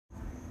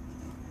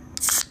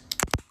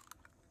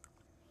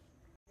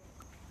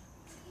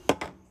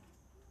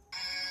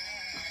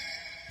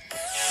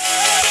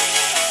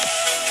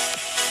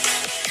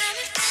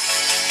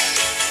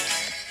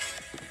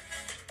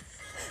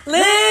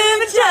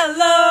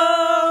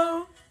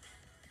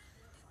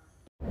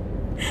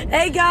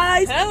Hey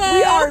guys, Hello.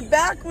 We are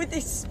back with a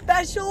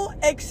special,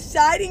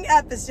 exciting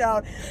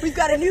episode. We've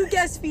got a new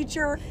guest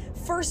feature,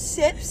 First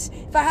Sips.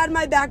 If I had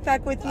my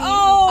backpack with me,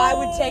 I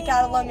would take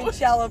out a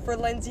limoncello for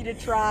Lindsay to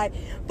try.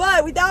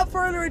 But without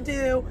further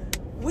ado,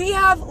 we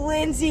have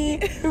Lindsay,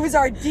 who is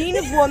our Dean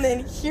of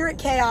Women here at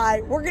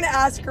KI. We're going to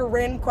ask her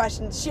random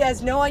questions. She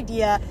has no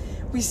idea.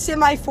 We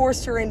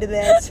semi-forced her into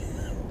this.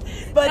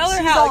 But Tell her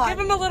she's how. on. Give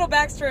them a little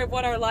backstory of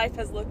what our life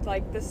has looked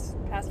like this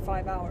past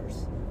 5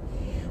 hours.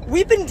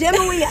 We've been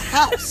demoing a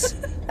house.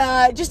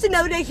 Just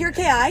another day here at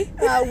KI.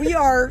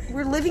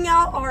 We're living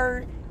out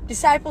our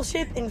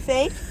discipleship in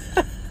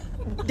faith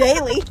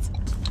daily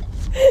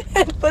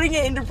and putting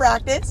it into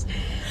practice.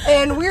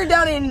 And we're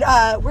down in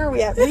where are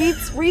we at?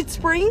 Reed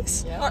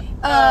Springs,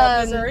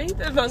 Missouri,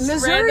 the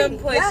most random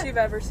place you've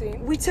ever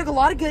seen. We took a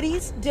lot of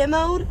goodies,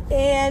 demoed,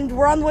 and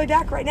we're on the way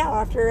back right now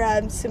after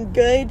some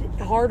good,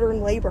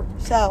 hard-earned labor.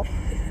 So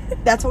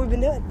that's what we've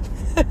been doing.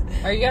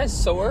 Are you guys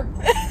sore?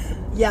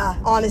 Yeah,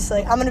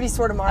 honestly, I'm gonna be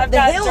sore tomorrow. I've The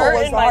got hill dirt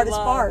was in the my hardest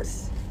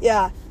lungs. part.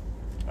 Yeah.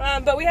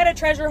 But we had a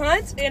treasure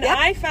hunt, and Yep.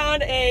 I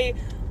found a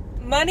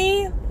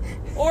money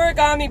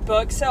origami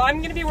book. So I'm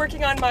going to be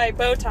working on my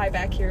bow tie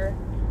back here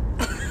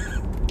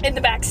in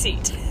the back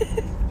seat.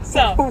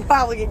 So,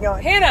 Wow, we get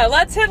going. Hannah,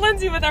 let's hit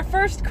Lindsay with our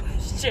first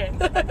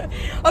question.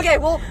 Okay,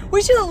 well,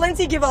 we should let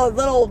Lindsay give a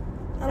little,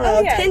 I don't know,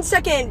 Oh, yeah.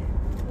 10-second,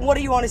 what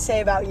do you want to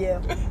say about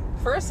you?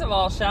 First of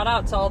all, shout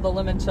out to all the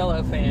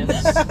limoncello fans.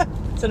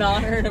 It's an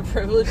honor and a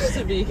privilege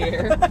to be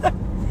here.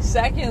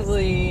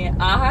 Secondly,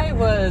 I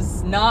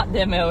was not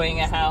demoing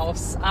a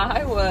house.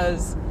 I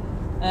was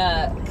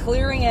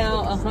clearing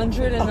out a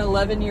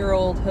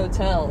 111-year-old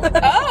hotel in the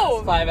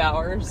last 5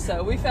 hours.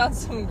 So we found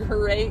some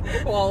great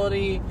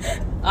quality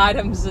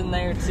items in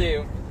there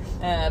too.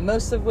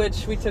 Most of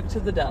which we took to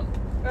the dump.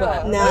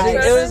 But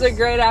nice. it was a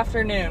great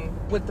afternoon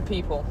with the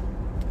people.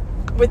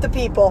 With the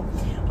people.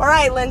 All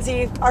right,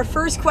 Lindsay, our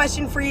first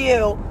question for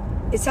you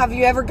is, have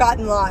you ever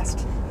gotten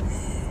lost?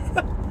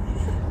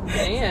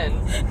 Man,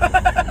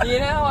 you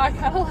know, I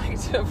kind of like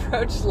to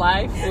approach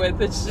life with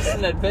it's just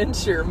an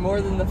adventure more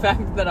than the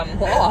fact that I'm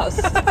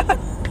lost.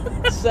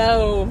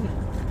 So,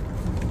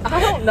 I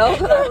don't know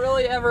that I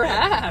really ever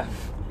have.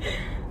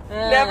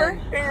 Never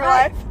in your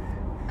life?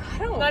 I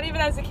don't. Not even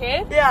as a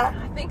kid? Yeah.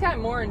 I think I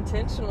more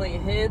intentionally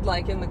hid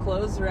like in the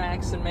clothes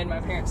racks and made my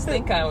parents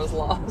think I was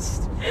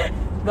lost.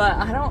 But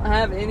I don't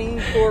have any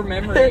core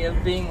memory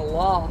of being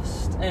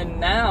lost. And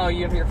now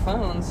you have your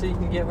phone, so you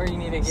can get where you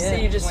need to get So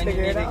you just when you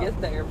figure need it to out. get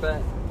there.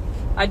 But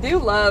I do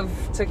love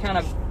to kind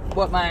of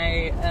what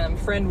my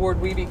friend Ward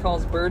Weeby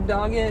calls bird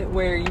dog it,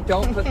 where you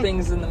don't put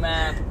things in the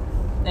map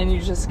and you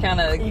just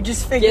kind of figure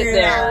get it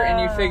there out.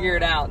 and you figure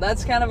it out.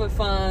 That's kind of a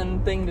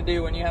fun thing to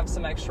do when you have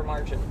some extra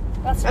margin.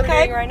 That's what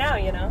we're doing right now,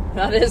 you know?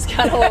 That is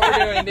kind of what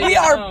we're doing. to We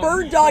get are home.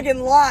 bird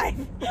dogging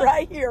live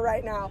right here,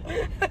 right now.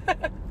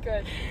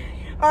 Good.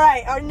 All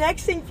right, our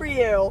next thing for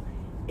you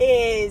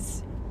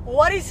is,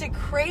 what is the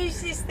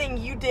craziest thing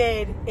you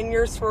did in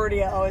your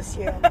sorority at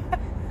OSU?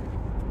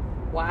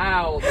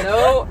 Wow,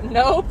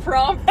 no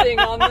prompting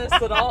on this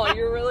at all.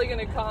 You're really going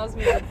to cause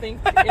me to think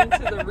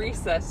into the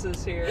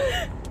recesses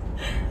here.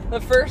 The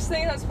first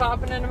thing that's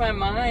popping into my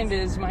mind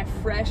is my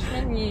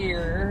freshman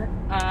year,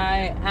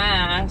 I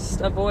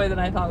asked a boy that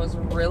I thought was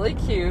really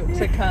cute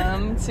to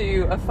come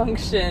to a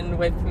function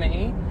with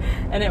me,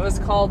 and it was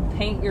called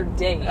Paint Your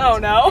Date. Oh,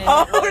 no. And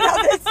Oh,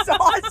 no, this is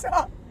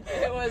awesome.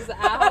 it was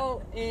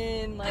out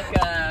in like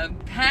a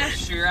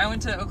pasture. I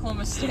went to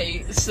Oklahoma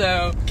State,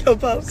 so Go,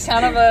 folks. it's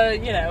kind of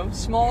a,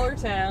 smaller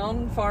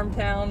town, farm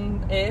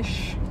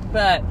town-ish.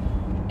 But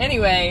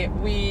anyway,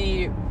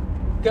 we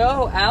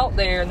go out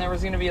there and there was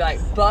going to be like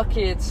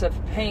buckets of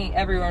paint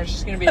everywhere. It was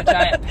just going to be a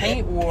giant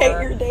paint war.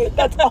 Paint your date.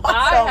 That's awesome.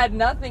 I had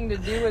nothing to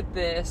do with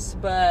this,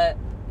 but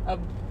a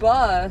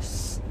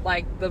bus,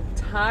 like the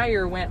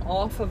tire went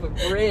off of a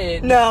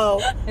bridge. No.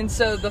 And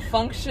so the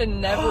function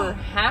never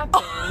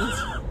happened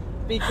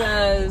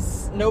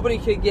because nobody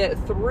could get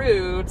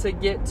through to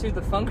get to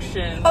the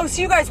function. Oh, so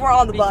you guys were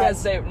on the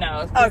Because bus. they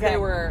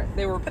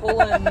were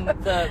pulling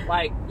the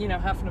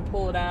having to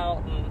pull it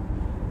out and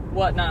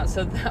whatnot.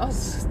 So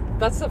that's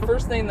the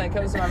first thing that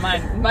comes to my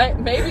mind.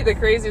 Maybe the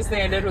craziest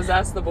thing I did was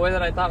ask the boy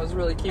that I thought was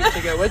really cute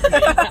to go with me.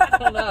 I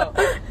don't know.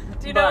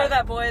 Do you know where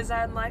that boy is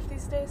at in life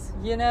these days?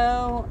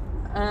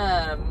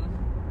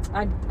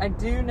 I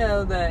do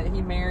know that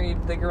he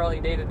married the girl he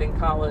dated in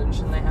college,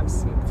 and they have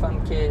some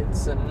fun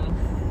kids, and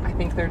I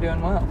think they're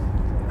doing well.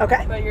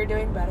 Okay. But you're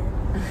doing better.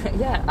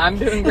 Yeah, I'm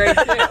doing great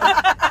too.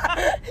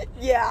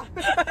 Yeah.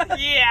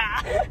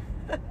 Yeah.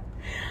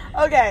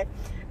 Okay.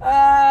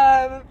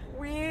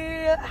 We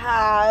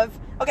have...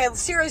 Okay,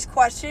 serious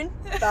question.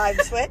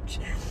 Vibe switch.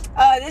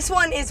 This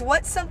one is,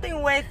 what's something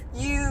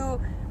you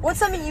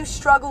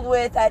struggled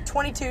with at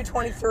 22,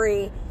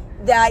 23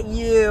 that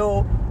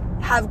you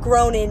have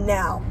grown in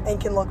now and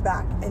can look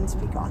back and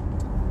speak on?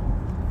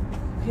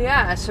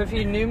 Yeah, so if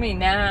you knew me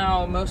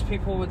now, most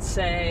people would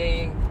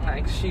say,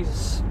 like,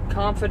 she's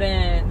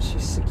confident,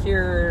 she's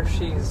secure,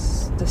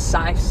 she's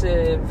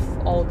decisive,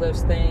 all of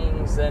those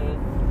things. And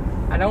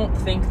I don't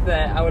think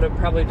that I would have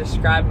probably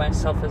described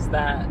myself as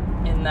that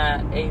in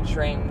that age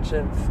range.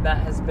 Of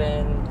that has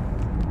been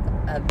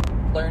a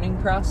learning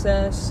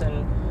process,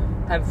 and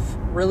have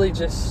really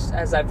just,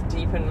 as I've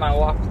deepened my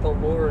walk with the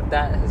Lord,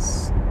 that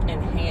has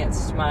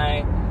enhanced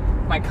my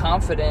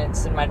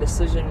confidence and my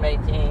decision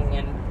making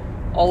and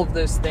all of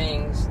those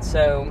things.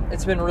 So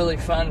it's been really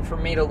fun for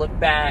me to look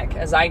back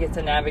as I get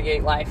to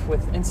navigate life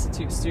with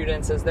Institute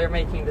students as they're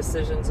making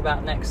decisions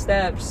about next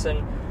steps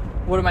and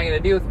what am I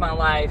going to do with my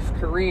life,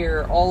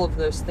 career, all of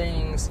those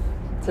things,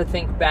 to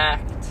think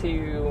back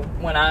to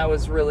when I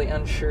was really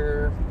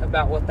unsure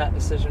about what that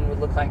decision would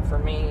look like for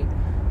me,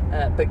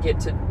 but get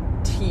to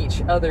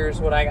teach others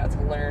what I got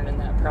to learn in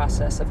that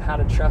process of how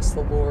to trust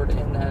the Lord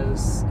in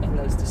those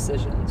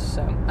decisions.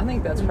 So I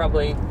think that's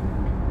probably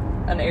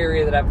an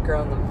area that I've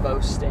grown the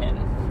most in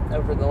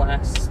over the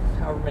last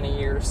however many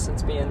years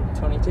since being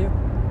 22.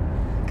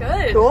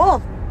 Good.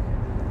 Cool.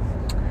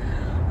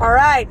 All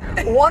right.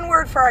 One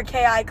word for our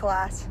KI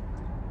class.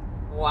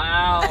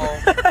 Wow.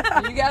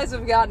 You guys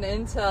have gotten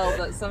intel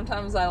that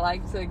sometimes I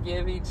like to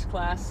give each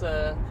class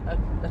a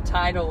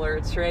title or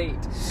a trait.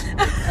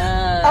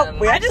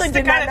 We actually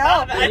did not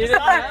know. You didn't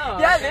know.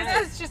 Yeah, Okay.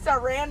 this is just a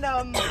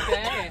random.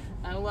 Okay,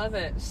 I love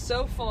it.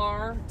 So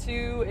far,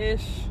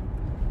 two-ish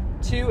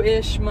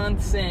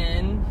months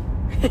in,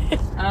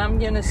 I'm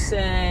gonna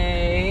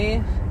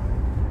say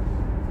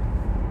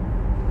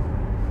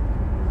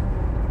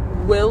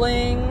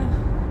willing.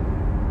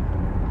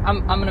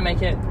 I'm gonna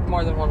make it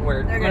more than one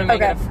word. I'm gonna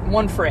make it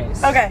one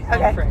phrase. Okay.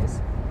 One phrase.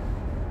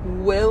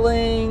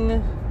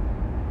 Willing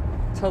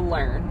to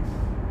learn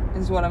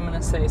is what I'm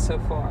gonna say so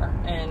far,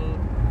 and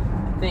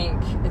I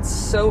think it's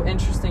so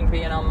interesting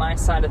being on my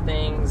side of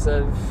things.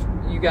 Of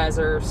you guys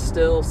are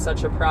still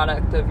such a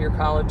product of your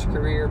college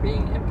career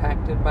being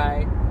impacted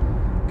by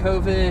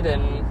COVID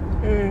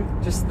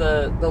and just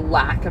the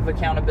lack of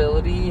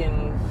accountability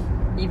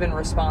and even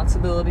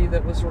responsibility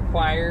that was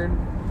required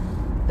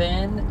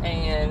then.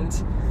 And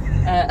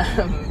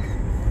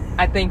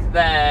I think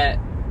that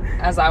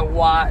as I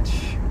watch,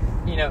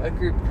 a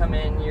group come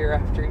in year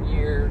after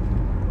year,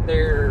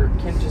 there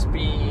can just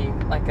be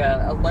like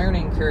a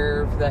learning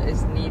curve that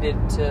is needed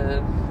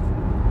to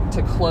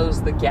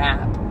close the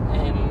gap,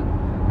 and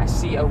I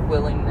see a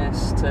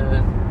willingness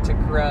to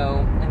grow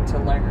and to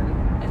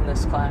learn in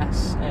this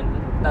class,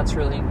 and that's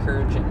really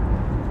encouraging.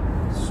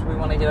 So we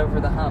want to get over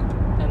the hump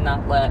and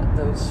not let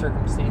those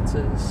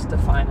circumstances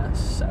define us.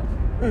 So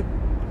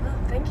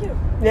Thank you.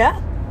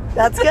 Yeah,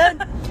 that's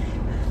good.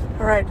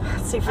 All right,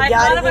 let's see if we I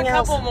got thought of a anything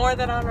else. couple more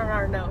that are on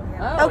our note.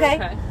 Yeah. Oh,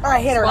 Okay. All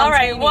right, hit her. All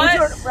right, what?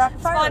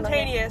 Rapid fire or not?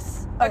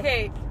 Spontaneous. Oh.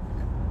 Okay.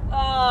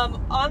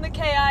 On the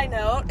KI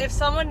note, if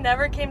someone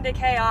never came to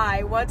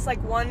KI, what's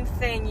like one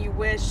thing you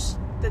wish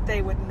that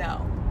they would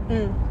know?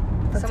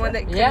 Someone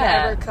that could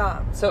never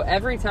come. So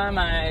every time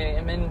I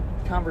am in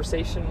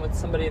conversation with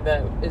somebody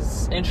that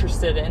is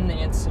interested in the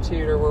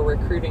Institute or we're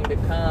recruiting to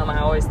come, I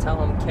always tell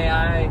them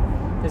KI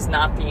is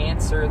not the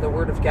answer. The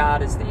Word of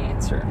God is the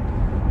answer.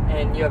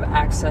 And you have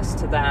access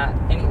to that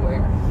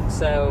anywhere.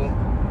 So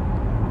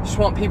I just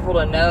want people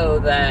to know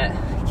that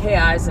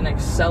KI is an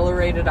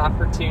accelerated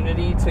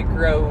opportunity to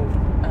grow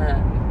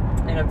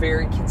in a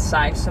very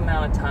concise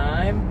amount of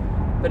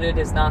time, but it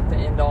is not the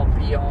end-all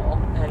be-all.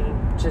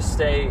 And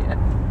just a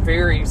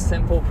very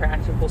simple,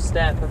 practical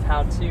step of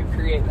how to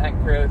create that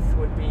growth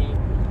would be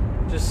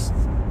just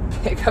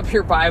pick up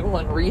your Bible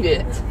and read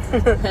it,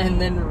 and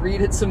then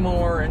read it some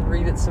more and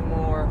read it some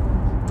more.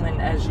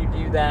 And as you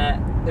do that,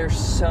 there's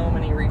so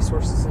many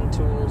resources and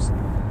tools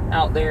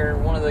out there.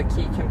 One of the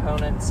key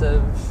components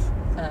of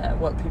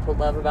what people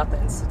love about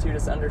the Institute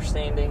is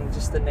understanding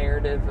just the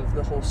narrative of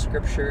the whole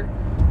Scripture.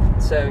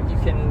 So you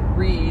can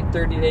read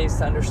 30 Days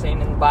to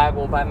Understanding the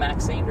Bible by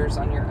Max Anders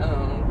on your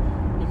own.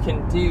 You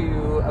can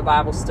do a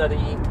Bible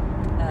study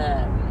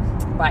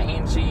by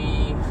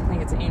Angie, I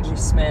think it's Angie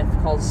Smith,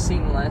 called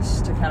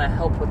Seamless, to kind of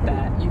help with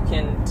that. You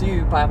can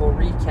do Bible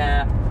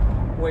Recap,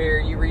 where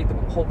you read the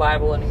whole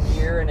Bible in a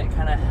year, and it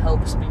kind of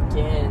helps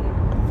begin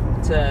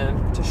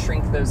to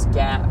shrink those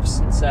gaps.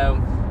 And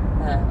so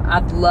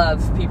I'd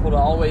love people to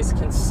always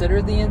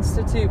consider the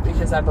Institute,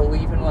 because I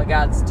believe in what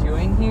God's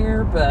doing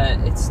here, but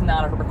it's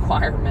not a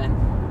requirement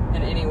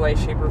in any way,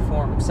 shape, or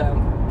form. So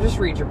just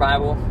read your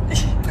Bible.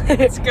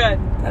 It's good.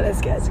 That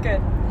is good. It's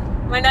good.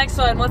 My next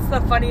one, what's the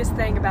funniest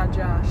thing about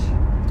Josh?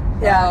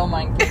 Yeah. Oh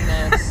my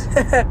goodness.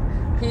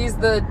 He's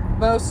the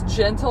most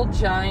gentle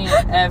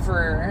giant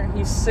ever.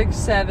 He's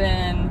 6'7",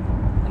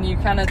 and you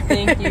kind of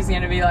think he's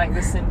going to be like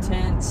this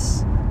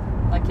intense,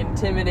 like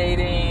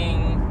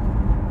intimidating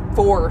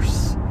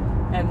force,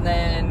 and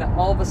then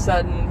all of a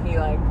sudden he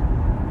like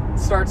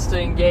starts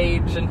to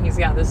engage, and he's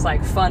got this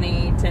like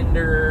funny,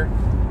 tender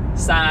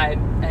side,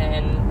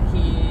 and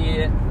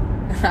he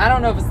I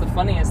don't know if it's the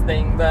funniest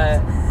thing,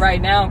 but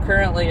right now,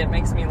 currently, it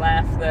makes me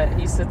laugh that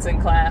he sits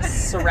in class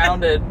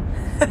surrounded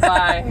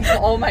by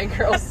all my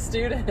girl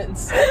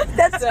students.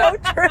 That's so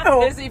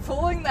true. Is he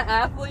pulling the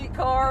athlete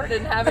card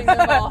and having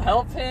them all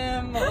help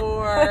him,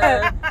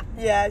 or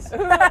yes?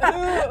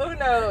 Who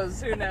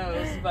knows? Who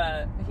knows?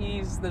 But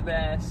he's the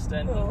best,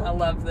 and I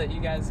love that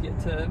you guys get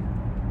to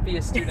be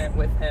a student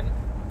with him.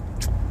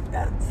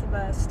 That's the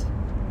best.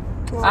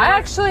 I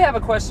actually have a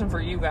question for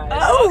you guys.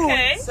 Oh,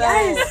 okay. So,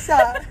 yes.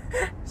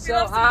 So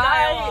love some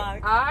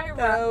dialogue. I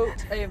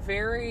wrote a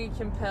very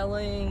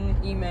compelling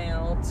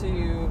email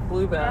to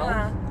Bluebell,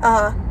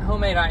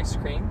 homemade ice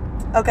cream.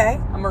 Okay.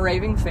 I'm a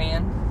raving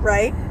fan.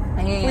 Right.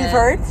 And We've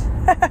heard.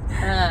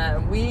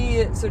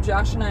 So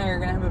Josh and I are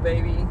gonna have a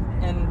baby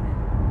in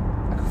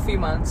a few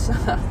months.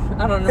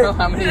 I don't know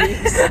how many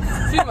weeks.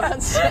 A few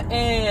months.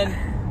 And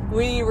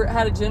we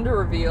had a gender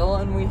reveal,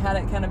 and we had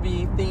it kind of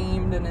be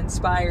themed and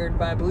inspired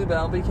by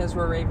Bluebell because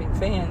we're raving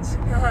fans.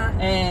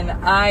 And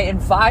I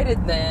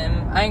invited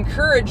them, I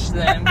encouraged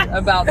them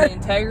about the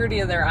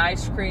integrity of their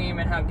ice cream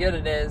and how good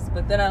it is,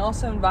 but then I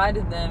also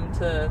invited them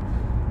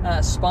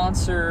to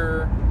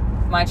sponsor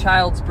my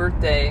child's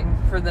birthday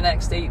for the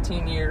next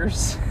 18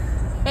 years.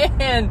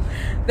 And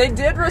they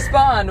did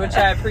respond, which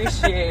I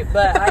appreciate,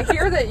 but I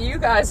hear that you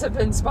guys have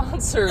been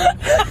sponsored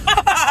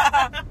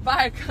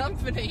by a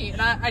company,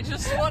 and I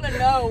just want to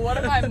know, what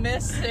am I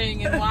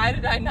missing, and why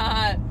did I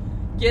not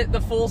get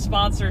the full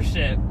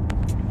sponsorship?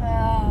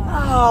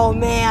 Oh,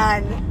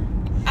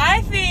 man. I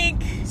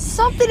think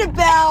Something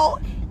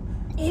about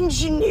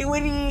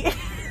ingenuity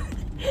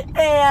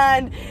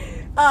and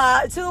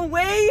so the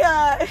way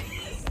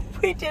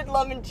we did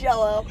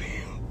limoncello,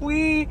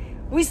 we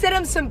sent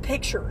him some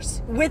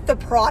pictures with the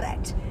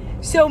product.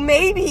 So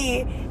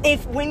maybe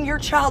if when your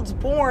child's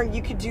born,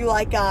 you could do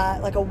like a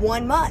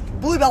 1 month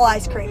Bluebell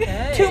ice cream,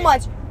 2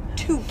 months,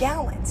 2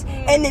 gallons,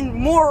 and then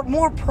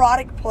more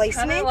product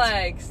placement. Kind of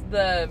like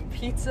the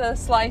pizza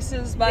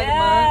slices by the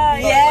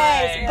month.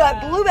 Yes,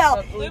 But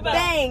Bluebell,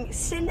 bang,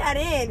 send that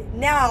in.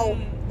 Now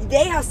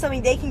they have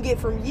something they can get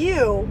from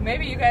you.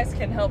 Maybe you guys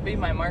can help be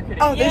my marketing.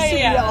 Oh, this would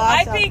be awesome.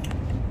 I think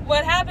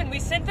what happened, we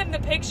sent them the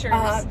pictures.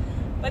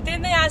 But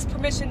then they asked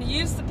permission to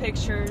use the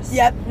pictures.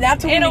 Yep,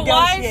 that's what we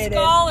negotiated. And a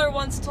wise scholar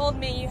once told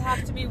me you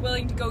have to be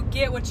willing to go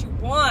get what you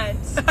want.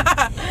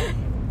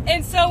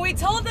 And so we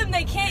told them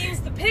they can't use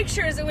the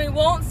pictures, and we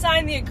won't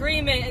sign the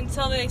agreement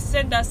until they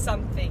send us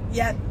something.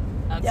 Yep.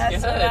 That's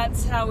good. So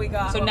that's how we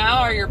got. So now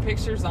are your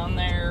pictures on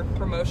there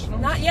promotional?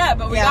 Not yet,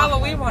 but we got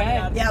what we wanted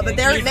out of it. Yeah, but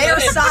they are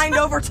signed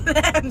over to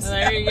them. So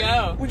there you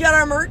go. We got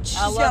our merch.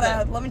 I love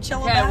it.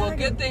 Limoncello Okay, bag. well,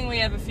 good thing we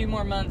have a few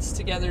more months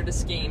together to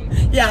scheme.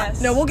 Yeah,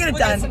 Yes. no, we'll get it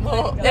done.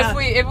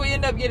 If we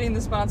end up getting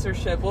the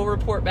sponsorship, we'll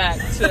report back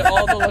to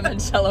all the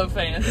Limoncello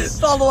fans.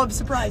 Follow-up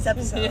surprise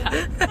episode.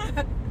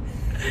 Yeah.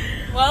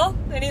 Well,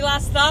 any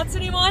last thoughts,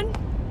 anyone?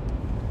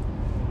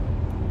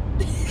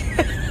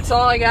 That's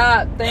all I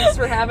got. Thanks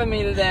for having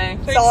me today.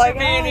 Thanks all I for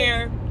being got.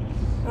 here.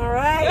 All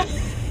right.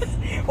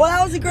 Well,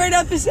 that was a great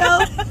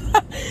episode.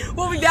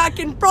 We'll be back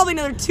in probably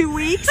another 2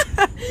 weeks.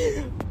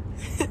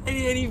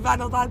 Any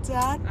final thoughts to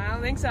add? I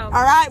don't think so. All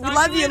right, we Talk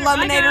love to you you, later.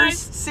 Bye, Lemonators. guys.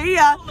 See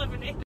ya.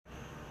 Lemonade.